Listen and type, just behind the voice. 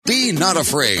Be not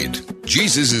afraid.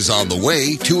 Jesus is on the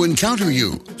way to encounter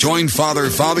you. Join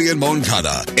Father Fabian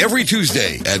Moncada every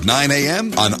Tuesday at 9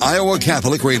 a.m. on Iowa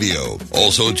Catholic Radio.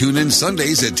 Also tune in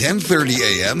Sundays at 10:30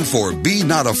 a.m. for Be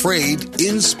Not Afraid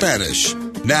in Spanish.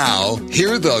 Now,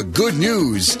 hear the good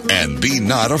news and be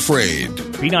not afraid.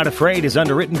 Be Not Afraid is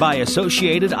underwritten by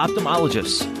Associated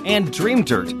Ophthalmologists and Dream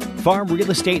Dirt, Farm Real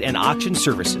Estate and Auction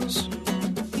Services.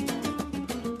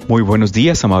 Muy buenos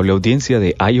días, amable audiencia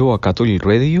de Iowa Catholic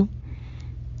Radio,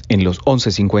 en los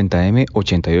 1150M,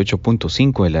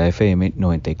 88.5 de la FM,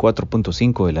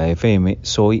 94.5 de la FM.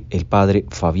 Soy el Padre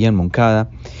Fabián Moncada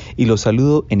y los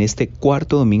saludo en este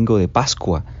cuarto domingo de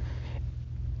Pascua,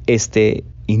 este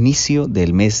inicio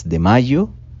del mes de mayo,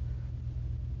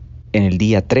 en el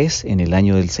día 3, en el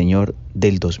año del Señor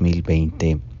del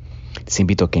 2020. Les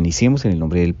invito a que iniciemos en el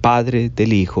nombre del Padre,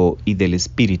 del Hijo y del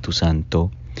Espíritu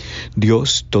Santo.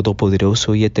 Dios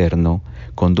Todopoderoso y Eterno,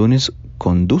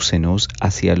 condúcenos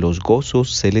hacia los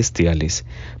gozos celestiales,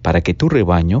 para que tu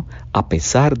rebaño, a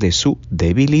pesar de su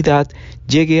debilidad,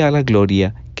 llegue a la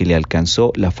gloria que le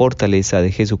alcanzó la fortaleza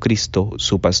de Jesucristo,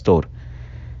 su pastor,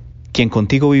 quien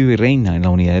contigo vive y reina en la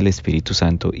unidad del Espíritu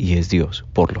Santo y es Dios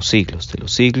por los siglos de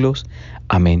los siglos.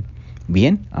 Amén.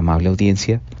 Bien, amable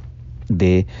audiencia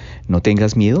de No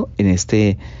Tengas Miedo, en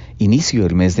este inicio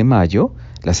del mes de mayo,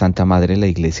 la Santa Madre de la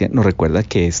Iglesia nos recuerda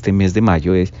que este mes de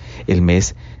mayo es el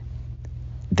mes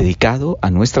dedicado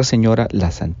a Nuestra Señora, la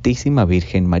Santísima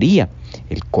Virgen María.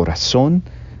 El corazón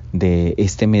de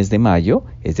este mes de mayo,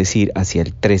 es decir, hacia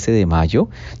el 13 de mayo,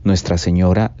 Nuestra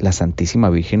Señora, la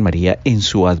Santísima Virgen María, en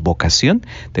su advocación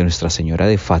de Nuestra Señora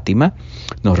de Fátima,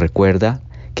 nos recuerda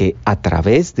que a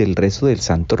través del rezo del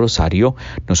Santo Rosario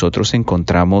nosotros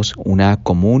encontramos una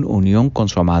común unión con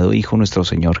su amado Hijo, nuestro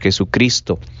Señor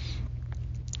Jesucristo.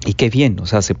 Y qué bien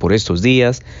nos hace por estos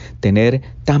días tener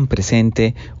tan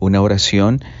presente una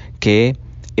oración que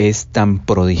es tan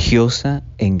prodigiosa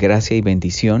en gracia y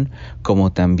bendición,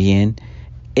 como también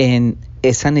en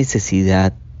esa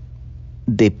necesidad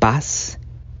de paz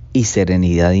y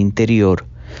serenidad interior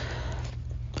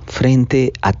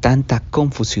frente a tanta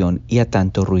confusión y a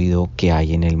tanto ruido que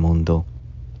hay en el mundo.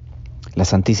 La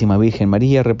Santísima Virgen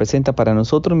María representa para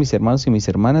nosotros, mis hermanos y mis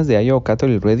hermanas de Iowa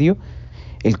Catholic Radio,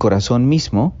 el corazón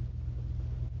mismo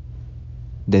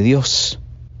de Dios,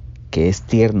 que es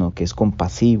tierno, que es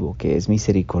compasivo, que es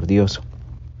misericordioso.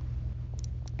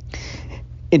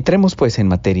 Entremos pues en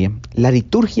materia. La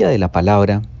liturgia de la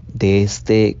palabra de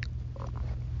este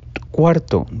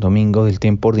cuarto domingo del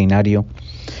tiempo ordinario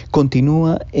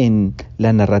continúa en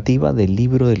la narrativa del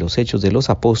libro de los Hechos de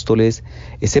los Apóstoles,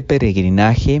 ese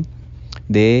peregrinaje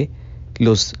de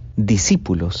los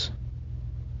discípulos,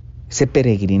 ese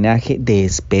peregrinaje de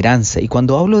esperanza. Y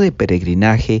cuando hablo de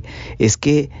peregrinaje es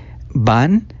que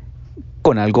van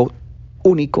con algo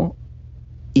único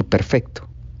y perfecto.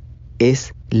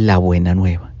 Es la buena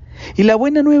nueva. Y la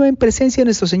buena nueva en presencia de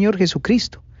nuestro Señor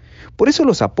Jesucristo. Por eso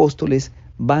los apóstoles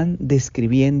van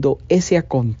describiendo ese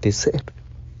acontecer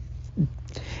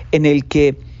en el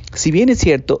que, si bien es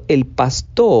cierto, el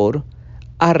pastor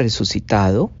ha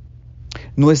resucitado,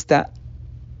 no está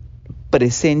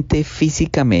presente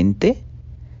físicamente,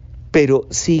 pero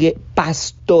sigue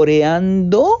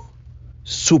pastoreando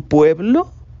su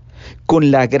pueblo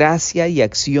con la gracia y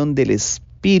acción del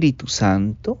Espíritu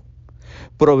Santo,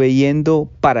 proveyendo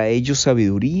para ellos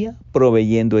sabiduría,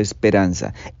 proveyendo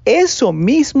esperanza. Eso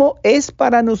mismo es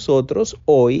para nosotros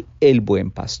hoy el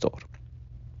buen pastor.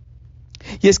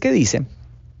 Y es que dice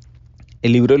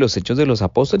el libro de los Hechos de los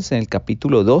Apóstoles en el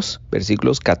capítulo 2,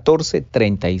 versículos 14,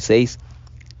 36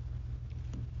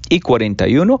 y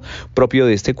 41, propio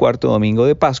de este cuarto domingo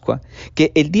de Pascua,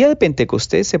 que el día de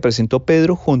Pentecostés se presentó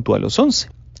Pedro junto a los 11,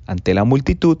 ante la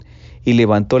multitud, y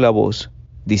levantó la voz,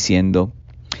 diciendo: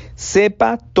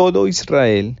 sepa todo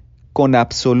Israel con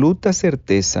absoluta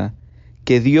certeza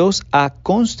que Dios ha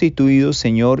constituido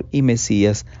Señor y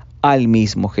Mesías al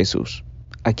mismo Jesús,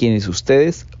 a quienes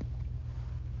ustedes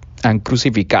han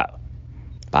crucificado.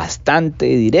 Bastante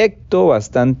directo,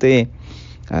 bastante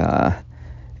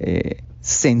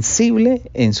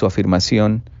sensible en su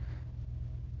afirmación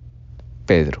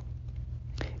Pedro.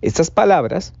 Estas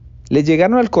palabras les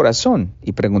llegaron al corazón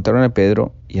y preguntaron a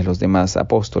Pedro y a los demás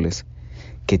apóstoles: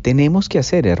 ¿qué tenemos que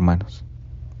hacer, hermanos?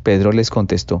 Pedro les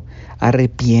contestó: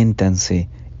 arrepiéntanse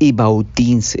y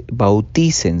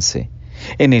bautícense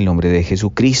en el nombre de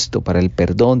Jesucristo para el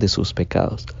perdón de sus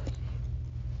pecados,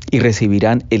 y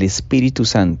recibirán el Espíritu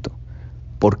Santo,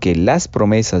 porque las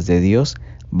promesas de Dios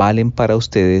valen para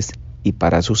ustedes y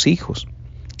para sus hijos,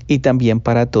 y también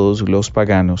para todos los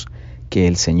paganos que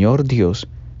el Señor Dios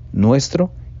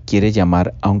nuestro quiere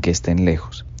llamar aunque estén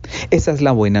lejos. Esa es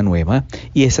la buena nueva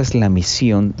y esa es la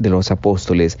misión de los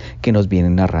apóstoles que nos viene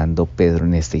narrando Pedro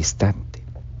en este instante.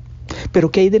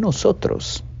 Pero ¿qué hay de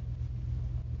nosotros?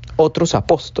 Otros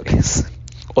apóstoles,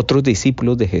 otros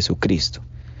discípulos de Jesucristo.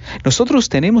 Nosotros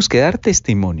tenemos que dar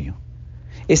testimonio.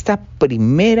 Esta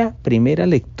primera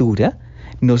lectura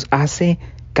nos hace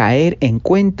caer en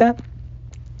cuenta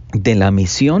de la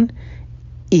misión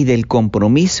y del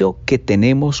compromiso que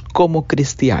tenemos como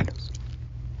cristianos.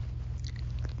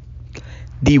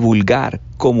 Divulgar,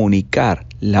 comunicar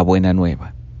la buena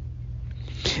nueva.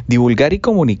 Divulgar y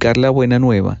comunicar la buena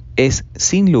nueva es,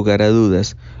 sin lugar a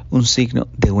dudas, un signo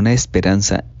de una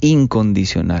esperanza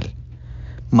incondicional,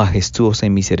 majestuosa y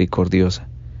misericordiosa.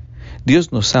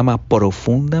 Dios nos ama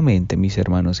profundamente, mis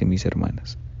hermanos y mis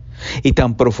hermanas. Y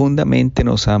tan profundamente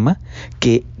nos ama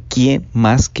que ¿quién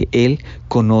más que Él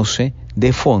conoce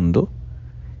de fondo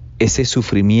ese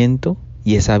sufrimiento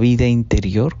y esa vida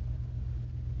interior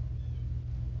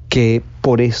que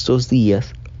por estos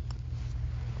días,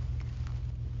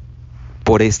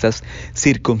 por estas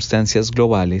circunstancias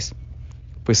globales,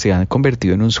 pues se han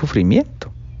convertido en un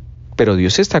sufrimiento? Pero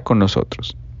Dios está con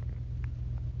nosotros.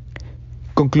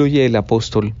 Concluye el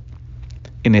apóstol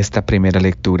en esta primera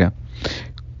lectura.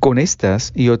 Con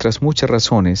estas y otras muchas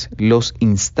razones los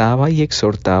instaba y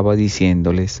exhortaba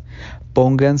diciéndoles: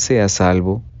 pónganse a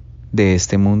salvo de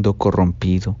este mundo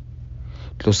corrompido.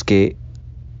 Los que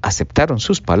aceptaron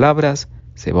sus palabras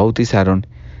se bautizaron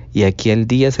y aquel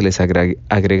día se les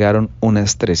agregaron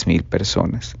unas 3,000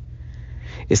 personas.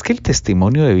 Es que el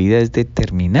testimonio de vida es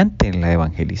determinante en la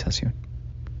evangelización.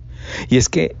 Y es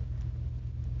que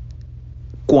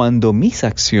cuando mis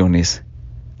acciones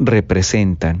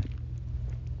representan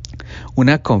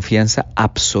una confianza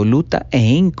absoluta e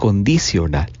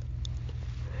incondicional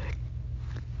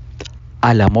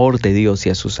al amor de Dios y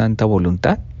a su santa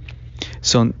voluntad,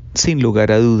 son sin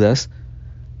lugar a dudas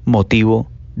motivo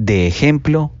de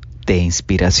ejemplo, de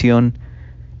inspiración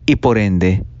y por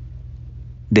ende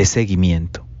de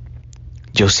seguimiento.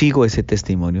 Yo sigo ese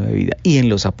testimonio de vida y en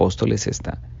los apóstoles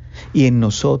está, y en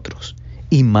nosotros,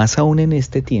 y más aún en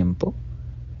este tiempo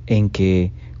en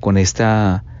que con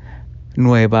esta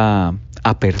nueva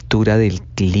apertura del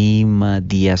clima,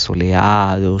 días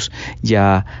soleados,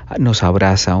 ya nos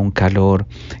abraza un calor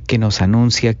que nos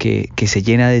anuncia que se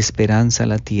llena de esperanza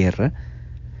la tierra.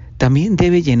 También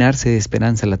debe llenarse de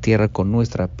esperanza la tierra con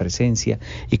nuestra presencia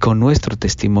y con nuestro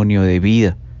testimonio de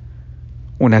vida.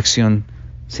 Una acción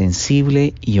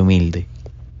sensible y humilde.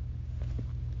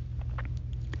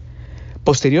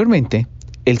 Posteriormente,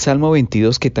 el Salmo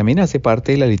 22, que también hace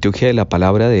parte de la liturgia de la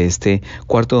palabra de este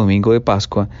cuarto domingo de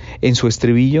Pascua, en su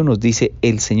estribillo nos dice: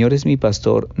 el Señor es mi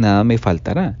pastor, nada me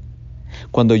faltará.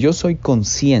 Cuando yo soy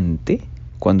consciente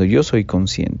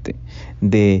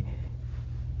de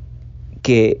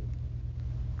que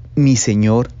mi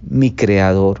Señor, mi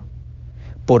Creador,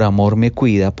 por amor me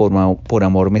cuida, por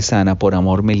amor me sana, por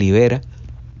amor me libera,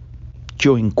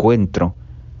 yo encuentro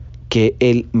que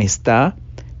Él me está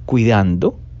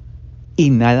cuidando y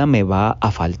nada me va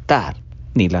a faltar,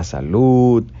 ni la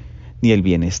salud, ni el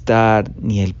bienestar,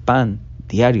 ni el pan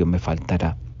diario me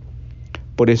faltará.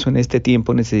 Por eso en este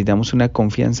tiempo necesitamos una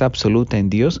confianza absoluta en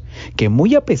Dios, que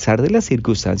muy a pesar de las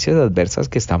circunstancias adversas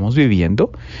que estamos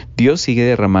viviendo, Dios sigue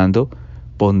derramando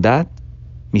bondad,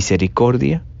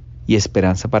 misericordia y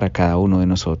esperanza para cada uno de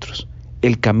nosotros.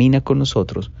 Él camina con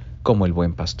nosotros como el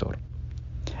buen pastor.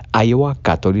 Iowa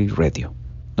Catholic Radio.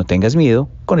 No tengas miedo,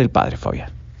 con el Padre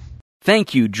Fabián.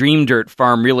 Thank you, Dream Dirt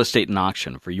Farm Real Estate and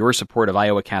Auction, for your support of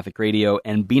Iowa Catholic Radio,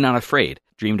 and be not afraid.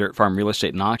 Dream Dirt Farm Real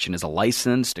Estate and Auction is a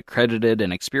licensed, accredited,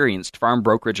 and experienced farm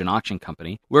brokerage and auction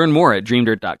company. Learn more at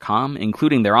dreamdirt.com,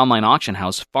 including their online auction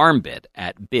house, FarmBid,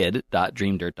 at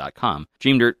bid.dreamdirt.com.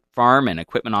 Dream Dirt Farm and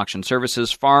Equipment Auction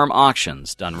Services, farm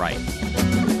auctions done right.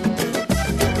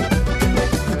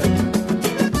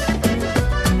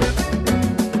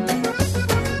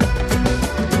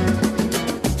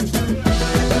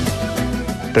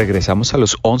 Regresamos a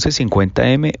los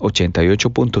 1150M,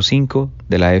 88.5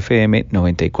 de la FM,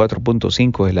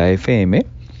 94.5 de la FM.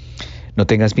 No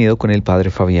tengas miedo, con el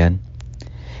Padre Fabián.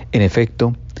 En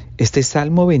efecto, este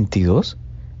Salmo 22,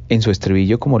 en su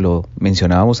estribillo, como lo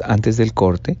mencionábamos antes del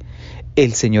corte,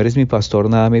 el Señor es mi pastor,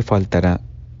 nada me faltará.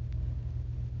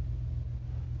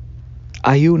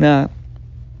 Hay un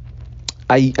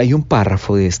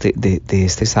párrafo de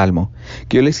este Salmo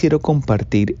que yo les quiero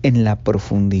compartir en la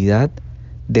profundidad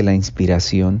de la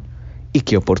inspiración y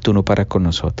qué oportuno para con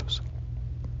nosotros.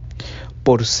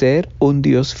 Por ser un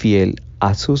Dios fiel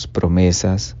a sus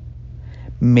promesas,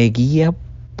 me guía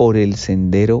por el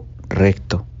sendero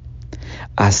recto.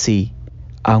 Así,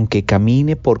 Aunque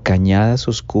camine por cañadas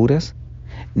oscuras,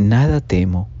 nada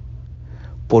temo,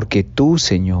 porque tú,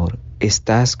 Señor,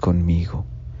 estás conmigo.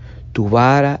 Tu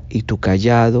vara y tu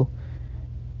cayado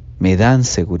me dan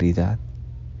seguridad.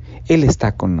 Él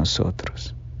está con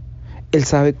nosotros. Él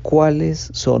sabe cuáles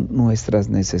son nuestras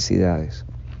necesidades.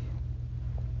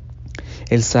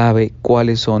 Él sabe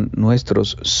cuáles son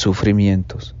nuestros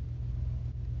sufrimientos.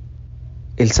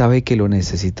 Él sabe que lo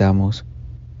necesitamos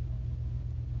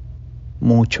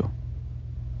mucho,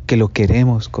 que lo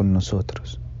queremos con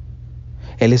nosotros.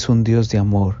 Él es un Dios de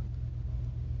amor.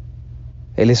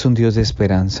 Él es un Dios de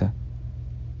esperanza.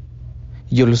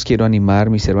 Yo los quiero animar,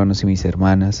 mis hermanos y mis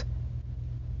hermanas,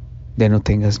 de no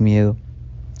tengas miedo.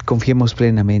 Confiemos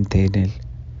plenamente en Él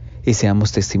y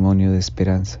seamos testimonio de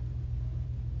esperanza.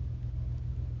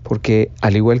 Porque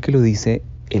al igual que lo dice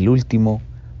el último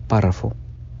párrafo,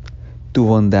 tu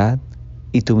bondad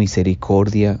y tu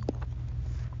misericordia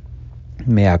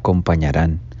me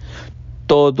acompañarán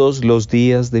todos los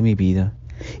días de mi vida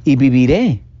y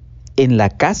viviré en la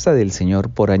casa del Señor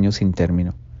por años sin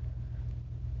término.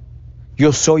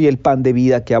 Yo soy el pan de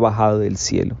vida que ha bajado del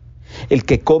cielo. El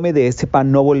que come de este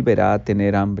pan no volverá a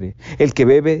tener hambre. El que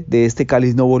bebe de este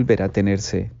cáliz no volverá a tener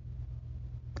sed.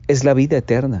 Es la vida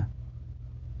eterna.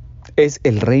 Es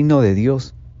el reino de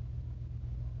Dios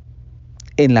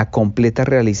en la completa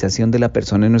realización de la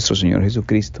persona de nuestro Señor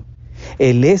Jesucristo.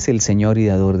 Él es el Señor y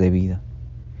dador de vida.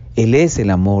 Él es el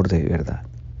amor de verdad.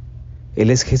 Él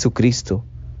es Jesucristo,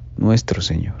 nuestro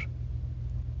Señor.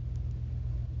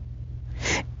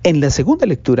 En la segunda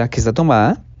lectura, que está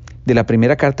tomada de la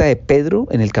primera carta de Pedro,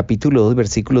 en el capítulo 2,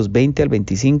 versículos 20 al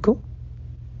 25,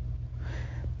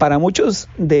 para muchos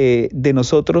de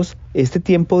nosotros, este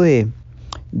tiempo de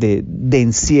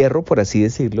encierro, por así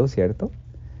decirlo, ¿cierto?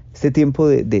 Este tiempo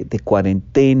de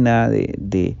cuarentena,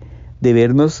 de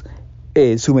vernos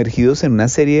sumergidos en una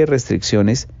serie de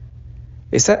restricciones,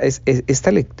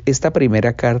 esta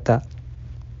primera carta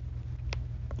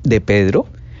de Pedro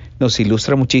nos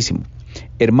ilustra muchísimo.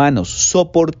 Hermanos,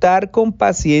 soportar con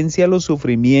paciencia los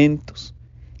sufrimientos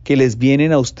que les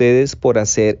vienen a ustedes por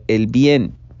hacer el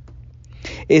bien.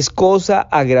 Es cosa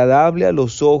agradable a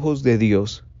los ojos de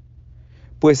Dios,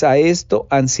 pues a esto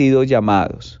han sido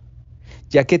llamados,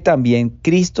 ya que también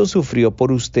Cristo sufrió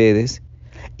por ustedes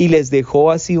y les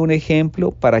dejó así un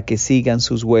ejemplo para que sigan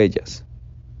sus huellas.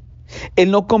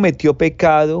 Él no cometió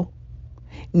pecado,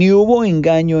 ni hubo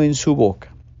engaño en su boca.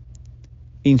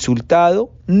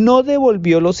 Insultado, no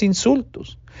devolvió los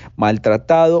insultos.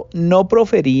 Maltratado, no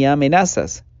profería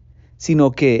amenazas,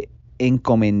 sino que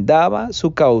encomendaba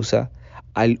su causa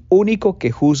al único que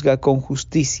juzga con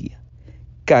justicia,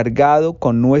 cargado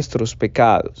con nuestros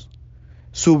pecados.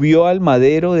 Subió al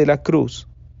madero de la cruz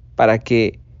para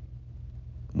que,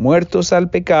 muertos al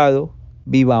pecado,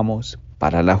 vivamos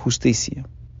para la justicia.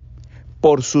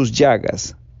 Por sus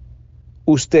llagas,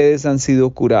 ustedes han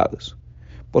sido curados,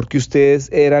 porque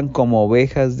ustedes eran como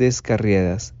ovejas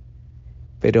descarriadas,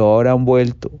 pero ahora han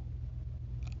vuelto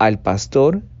al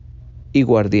pastor y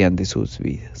guardián de sus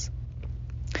vidas.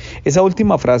 Esa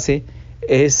última frase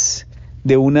es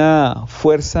de una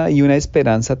fuerza y una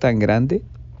esperanza tan grande.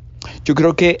 Yo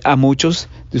creo que a muchos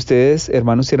de ustedes,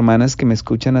 hermanos y hermanas que me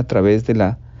escuchan a través de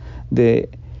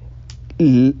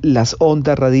las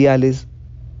ondas radiales,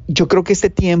 yo creo que este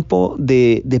tiempo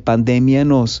de pandemia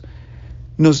nos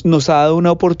ha dado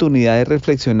una oportunidad de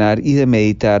reflexionar y de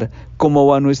meditar cómo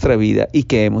va nuestra vida y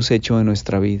qué hemos hecho en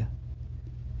nuestra vida.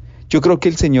 Yo creo que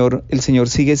el Señor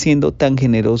sigue siendo tan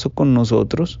generoso con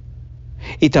nosotros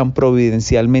y tan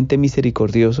providencialmente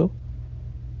misericordioso,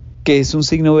 que es un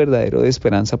signo verdadero de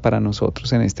esperanza para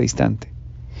nosotros en este instante.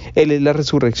 Él es la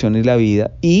resurrección y la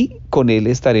vida, y con Él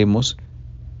estaremos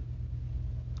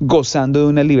gozando de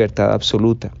una libertad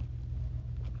absoluta.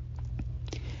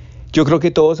 Yo creo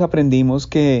que todos aprendimos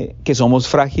que somos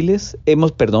frágiles,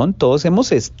 todos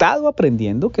hemos estado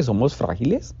aprendiendo que somos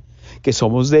frágiles, que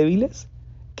somos débiles,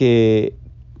 que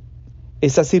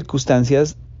estas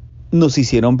circunstancias nos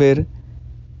hicieron ver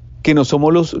que no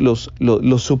somos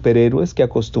los superhéroes que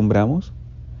acostumbramos,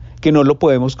 que no lo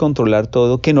podemos controlar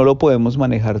todo, que no lo podemos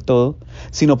manejar todo,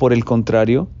 sino por el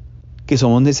contrario, que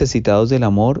somos necesitados del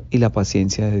amor y la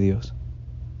paciencia de Dios.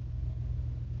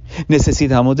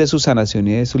 Necesitamos de su sanación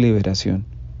y de su liberación.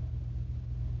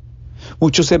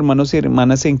 Muchos hermanos y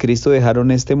hermanas en Cristo dejaron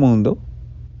este mundo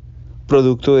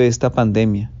producto de esta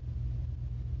pandemia.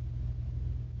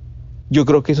 Yo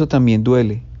creo que eso también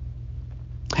duele.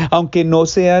 Aunque no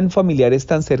sean familiares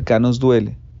tan cercanos,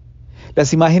 duele.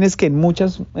 Las imágenes que en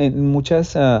muchas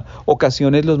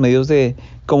ocasiones los medios de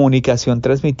comunicación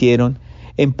transmitieron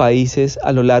en países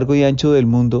a lo largo y ancho del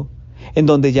mundo, en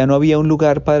donde ya no había un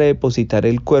lugar para depositar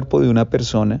el cuerpo de una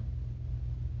persona,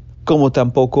 como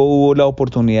tampoco hubo la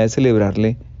oportunidad de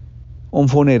celebrarle un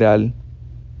funeral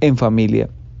en familia.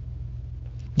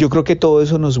 Yo creo que todo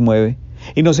eso nos mueve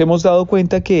y nos hemos dado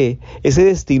cuenta que ese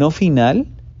destino final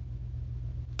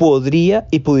podría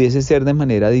y pudiese ser de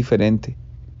manera diferente.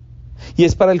 Y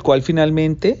es para el cual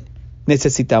finalmente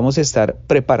necesitamos estar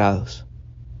preparados.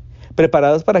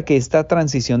 Preparados para que esta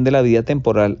transición de la vida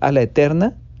temporal a la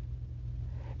eterna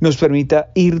nos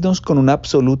permita irnos con una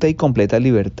absoluta y completa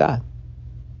libertad.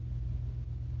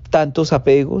 Tantos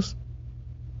apegos,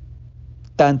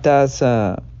 tantas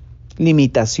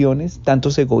limitaciones,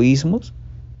 tantos egoísmos,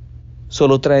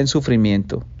 solo traen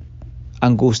sufrimiento,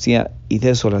 angustia y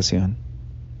desolación.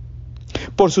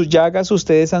 Por sus llagas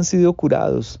ustedes han sido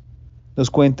curados, nos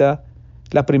cuenta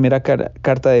la primera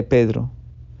carta de Pedro.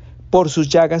 Por sus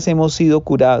llagas hemos sido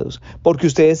curados, porque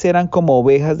ustedes eran como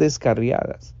ovejas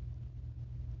descarriadas.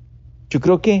 Yo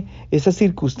creo que esas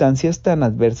circunstancias tan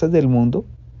adversas del mundo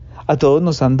a todos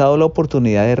nos han dado la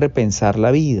oportunidad de repensar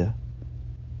la vida,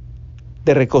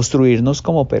 de reconstruirnos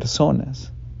como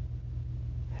personas,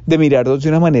 de mirarnos de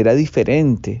una manera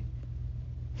diferente,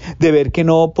 de ver que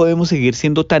no podemos seguir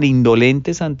siendo tan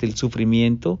indolentes ante el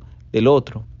sufrimiento del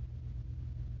otro.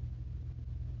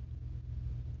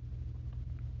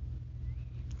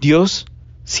 Dios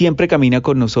siempre camina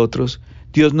con nosotros,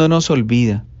 Dios no nos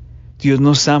olvida, Dios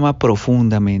nos ama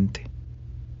profundamente,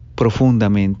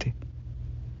 profundamente.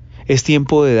 Es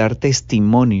tiempo de dar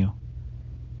testimonio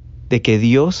de que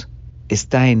Dios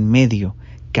está en medio,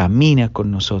 camina con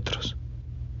nosotros.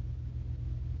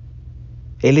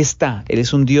 Él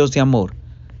es un Dios de amor,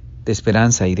 de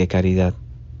esperanza y de caridad.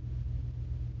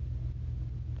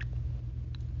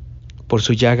 Por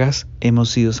sus llagas hemos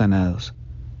sido sanados.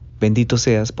 Bendito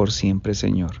seas por siempre,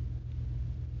 Señor.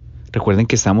 Recuerden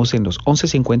que estamos en los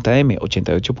 1150M,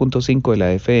 88.5 de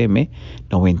la FM,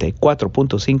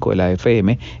 94.5 de la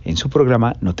FM, en su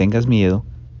programa No Tengas Miedo,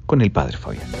 con el Padre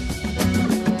Fabián.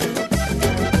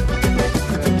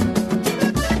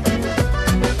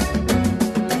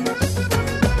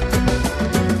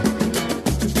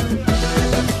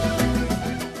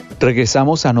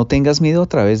 Regresamos a No Tengas Miedo a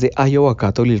través de Iowa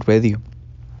Catholic Radio.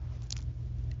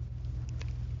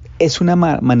 Es una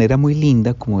manera muy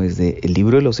linda, como desde el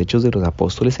libro de los Hechos de los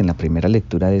Apóstoles, en la primera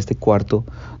lectura de este cuarto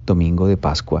domingo de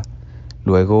Pascua,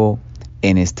 luego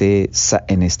en este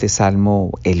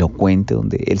salmo elocuente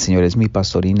donde el Señor es mi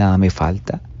pastor y nada me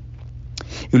falta,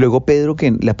 y luego Pedro,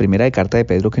 que la primera carta de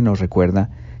Pedro, que nos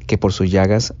recuerda que por sus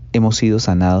llagas hemos sido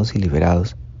sanados y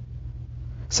liberados.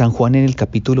 San Juan en el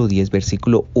capítulo 10,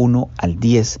 versículo 1 al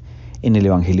 10, en el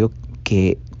Evangelio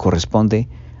que corresponde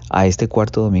a este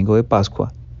cuarto domingo de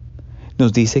Pascua,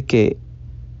 nos dice que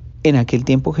en aquel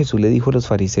tiempo Jesús le dijo a los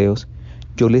fariseos: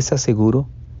 yo les aseguro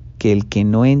que el que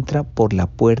no entra por la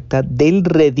puerta del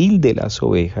redil de las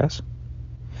ovejas,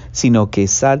 sino que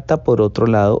salta por otro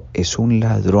lado, es un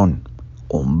ladrón,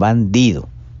 un bandido.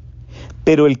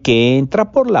 Pero el que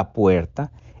entra por la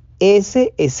puerta,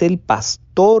 ese es el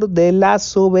pastor de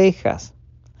las ovejas.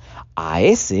 A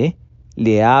ese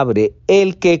le abre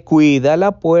el que cuida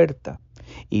la puerta,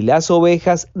 y las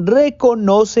ovejas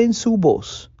reconocen su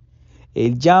voz.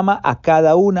 Él llama a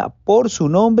cada una por su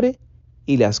nombre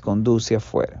y las conduce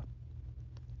afuera.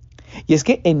 Y es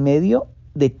que en medio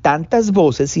de tantas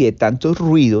voces y de tantos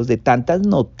ruidos, de tantas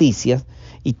noticias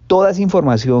y toda esa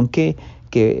información que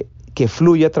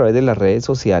fluye a través de las redes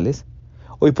sociales,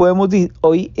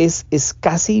 hoy es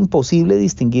casi imposible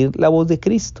distinguir la voz de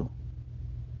Cristo.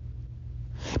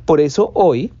 Por eso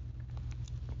hoy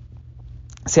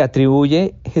se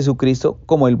atribuye Jesucristo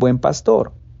como el buen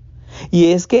pastor. Y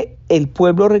es que el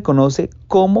pueblo reconoce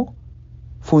como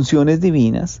funciones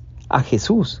divinas a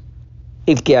Jesús,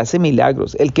 el que hace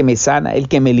milagros, el que me sana, el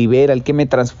que me libera, el que me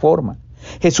transforma.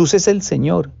 Jesús es el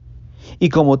Señor, y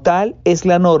como tal es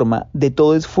la norma de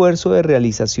todo esfuerzo de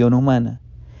realización humana.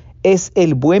 Es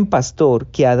el buen pastor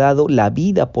que ha dado la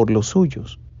vida por los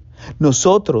suyos.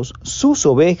 Nosotros, sus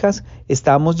ovejas,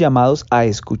 estamos llamados a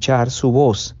escuchar su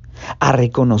voz, a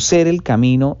reconocer el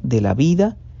camino de la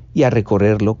vida y a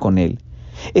recorrerlo con Él.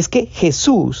 Es que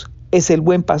Jesús es el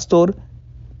buen pastor,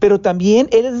 pero también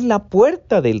Él es la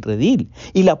puerta del redil.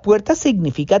 Y la puerta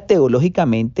significa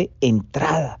teológicamente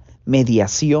entrada,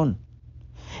 mediación.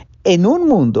 En un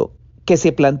mundo que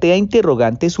se plantea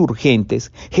interrogantes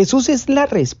urgentes, Jesús es la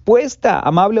respuesta,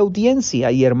 amable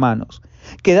audiencia y hermanos,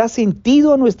 que da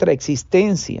sentido a nuestra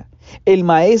existencia. El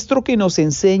maestro que nos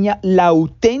enseña la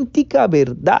auténtica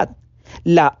verdad,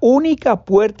 la única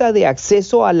puerta de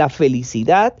acceso a la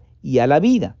felicidad y a la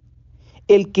vida.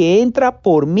 El que entra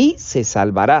por mí se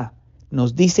salvará,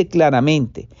 nos dice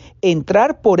claramente,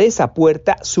 entrar por esa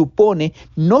puerta supone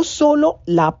no solo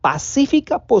la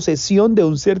pacífica posesión de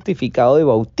un certificado de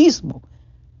bautismo,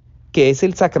 que es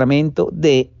el sacramento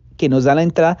que nos da la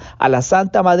entrada a la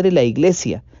Santa Madre de la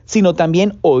Iglesia, sino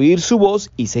también oír su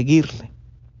voz y seguirle.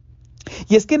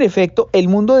 Y es que en efecto el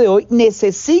mundo de hoy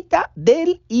necesita de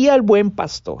él y al buen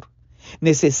pastor.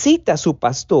 Necesita su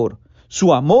pastor,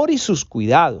 su amor y sus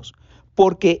cuidados,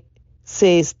 porque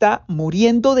se está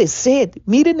muriendo de sed.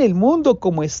 Miren el mundo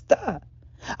como está.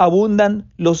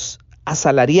 Abundan los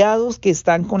asalariados que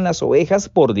están con las ovejas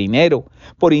por dinero,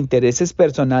 por intereses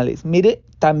personales. Mire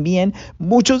también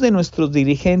muchos de nuestros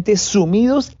dirigentes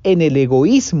sumidos en el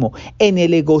egoísmo, en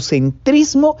el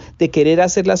egocentrismo de querer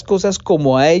hacer las cosas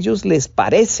como a ellos les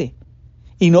parece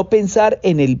y no pensar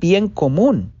en el bien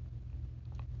común.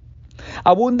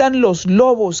 Abundan los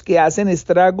lobos que hacen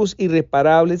estragos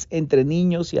irreparables entre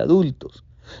niños y adultos.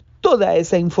 Toda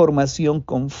esa información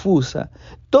confusa,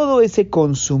 todo ese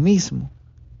consumismo.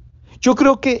 Yo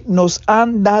creo que nos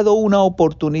han dado una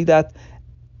oportunidad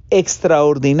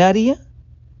extraordinaria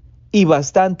y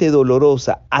bastante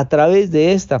dolorosa a través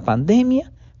de esta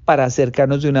pandemia para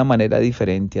acercarnos de una manera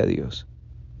diferente a Dios.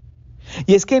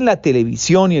 Y es que en la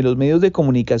televisión y en los medios de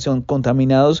comunicación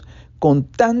contaminados con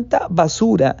tanta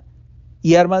basura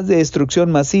y armas de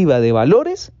destrucción masiva de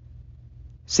valores,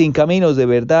 sin caminos de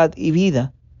verdad y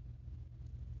vida,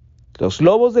 los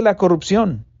lobos de la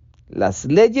corrupción, las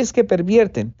leyes que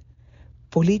pervierten,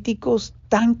 políticos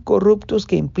tan corruptos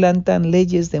que implantan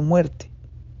leyes de muerte.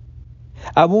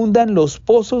 Abundan los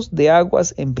pozos de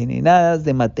aguas envenenadas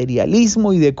de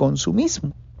materialismo y de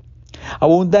consumismo.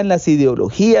 Abundan las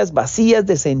ideologías vacías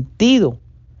de sentido.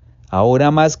 Ahora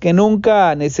más que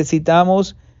nunca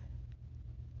necesitamos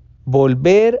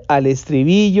volver al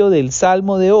estribillo del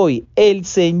Salmo de hoy. El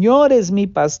Señor es mi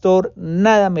pastor,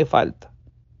 nada me falta.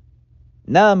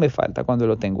 Nada me falta cuando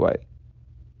lo tengo a Él.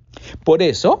 Por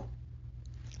eso,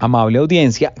 amable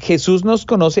audiencia, Jesús nos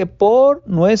conoce por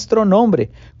nuestro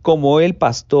nombre, como el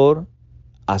pastor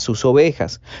a sus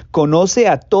ovejas. Conoce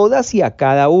a todas y a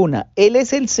cada una. Él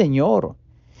es el Señor.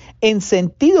 En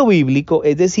sentido bíblico,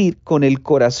 es decir, con el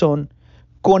corazón,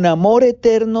 con amor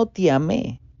eterno te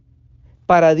amé.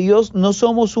 Para Dios no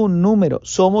somos un número,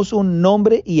 somos un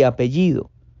nombre y apellido.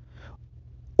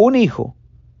 Un hijo.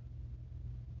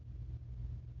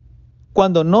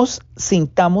 Cuando nos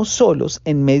sintamos solos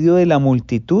en medio de la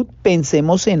multitud,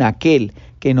 pensemos en aquel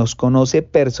que nos conoce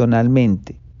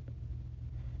personalmente.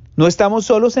 No estamos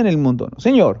solos en el mundo, no,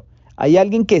 Señor. Hay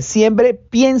alguien que siempre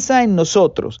piensa en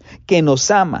nosotros, que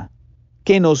nos ama,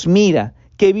 que nos mira,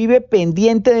 que vive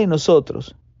pendiente de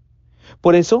nosotros.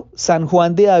 Por eso, San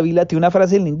Juan de Ávila tiene una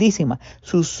frase lindísima.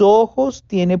 Sus ojos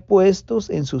tiene puestos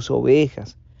en sus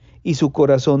ovejas y su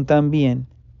corazón también.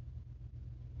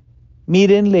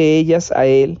 Mírenle ellas a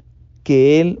Él,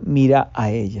 que Él mira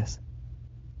a ellas.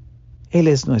 Él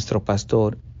es nuestro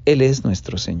pastor, Él es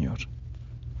nuestro Señor.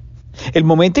 El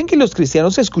momento en que los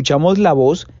cristianos escuchamos la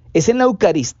voz es en la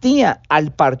Eucaristía,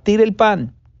 al partir el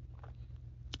pan.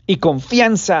 Y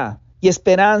confianza y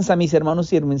esperanza, mis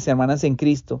hermanos y mis hermanas en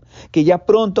Cristo, que ya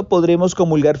pronto podremos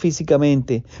comulgar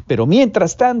físicamente. Pero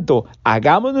mientras tanto,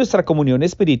 hagamos nuestra comunión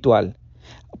espiritual,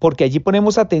 porque allí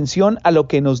ponemos atención a lo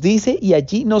que nos dice y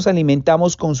allí nos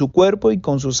alimentamos con su cuerpo y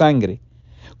con su sangre.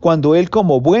 Cuando Él,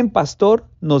 como buen pastor,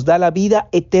 nos da la vida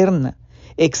eterna.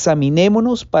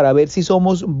 Examinémonos para ver si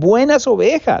somos buenas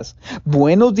ovejas,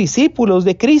 buenos discípulos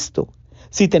de Cristo,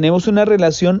 si tenemos una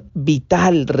relación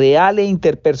vital, real e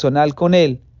interpersonal con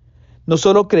Él, no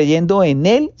solo creyendo en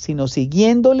Él, sino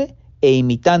siguiéndole e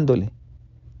imitándole.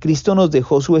 Cristo nos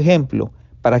dejó su ejemplo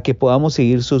para que podamos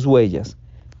seguir sus huellas.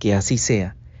 Que así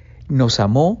sea. Nos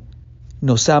amó,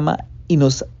 nos ama y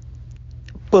nos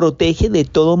protege de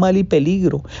todo mal y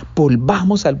peligro.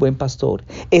 Volvamos al buen pastor,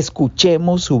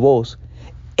 escuchemos su voz.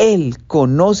 Él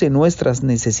conoce nuestras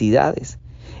necesidades.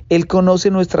 Él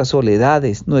conoce nuestras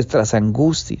soledades, nuestras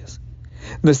angustias,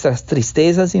 nuestras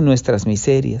tristezas y nuestras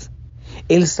miserias.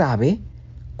 Él sabe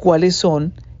cuáles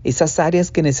son esas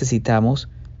áreas que necesitamos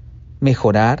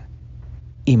mejorar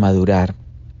y madurar.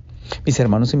 Mis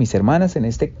hermanos y mis hermanas, en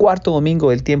este cuarto domingo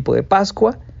del tiempo de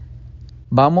Pascua,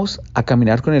 vamos a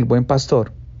caminar con el buen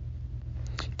pastor.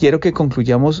 Quiero que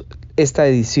concluyamos esta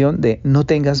edición de No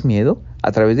tengas miedo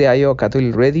a través de Iowa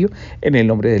Catholic Radio en el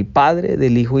nombre del Padre,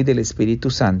 del Hijo y del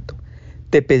Espíritu Santo.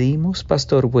 Te pedimos,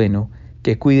 pastor bueno,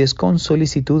 que cuides con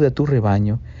solicitud a tu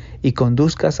rebaño y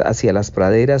conduzcas hacia las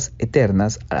praderas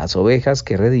eternas a las ovejas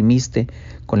que redimiste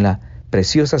con la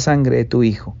preciosa sangre de tu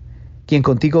Hijo, quien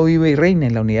contigo vive y reina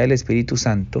en la unidad del Espíritu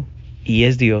Santo y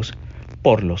es Dios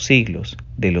por los siglos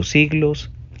de los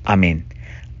siglos. Amén.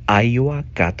 Iowa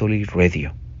Catholic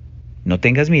Radio. No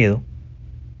tengas miedo,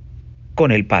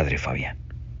 con el Padre Fabián.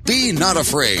 Be not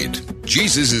afraid.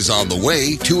 Jesus is on the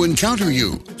way to encounter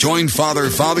you. Join Father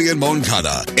Fabian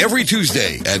Moncada every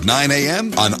Tuesday at 9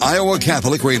 a.m. on Iowa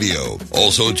Catholic Radio.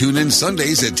 Also tune in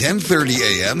Sundays at 10:30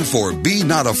 a.m. for Be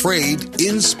Not Afraid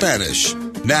in Spanish.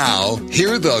 Now,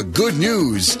 hear the good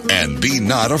news and be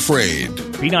not afraid.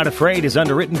 Be Not Afraid is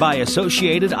underwritten by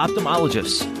Associated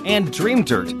Ophthalmologists and Dream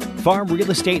Dirt Farm Real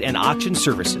Estate and Auction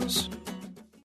Services.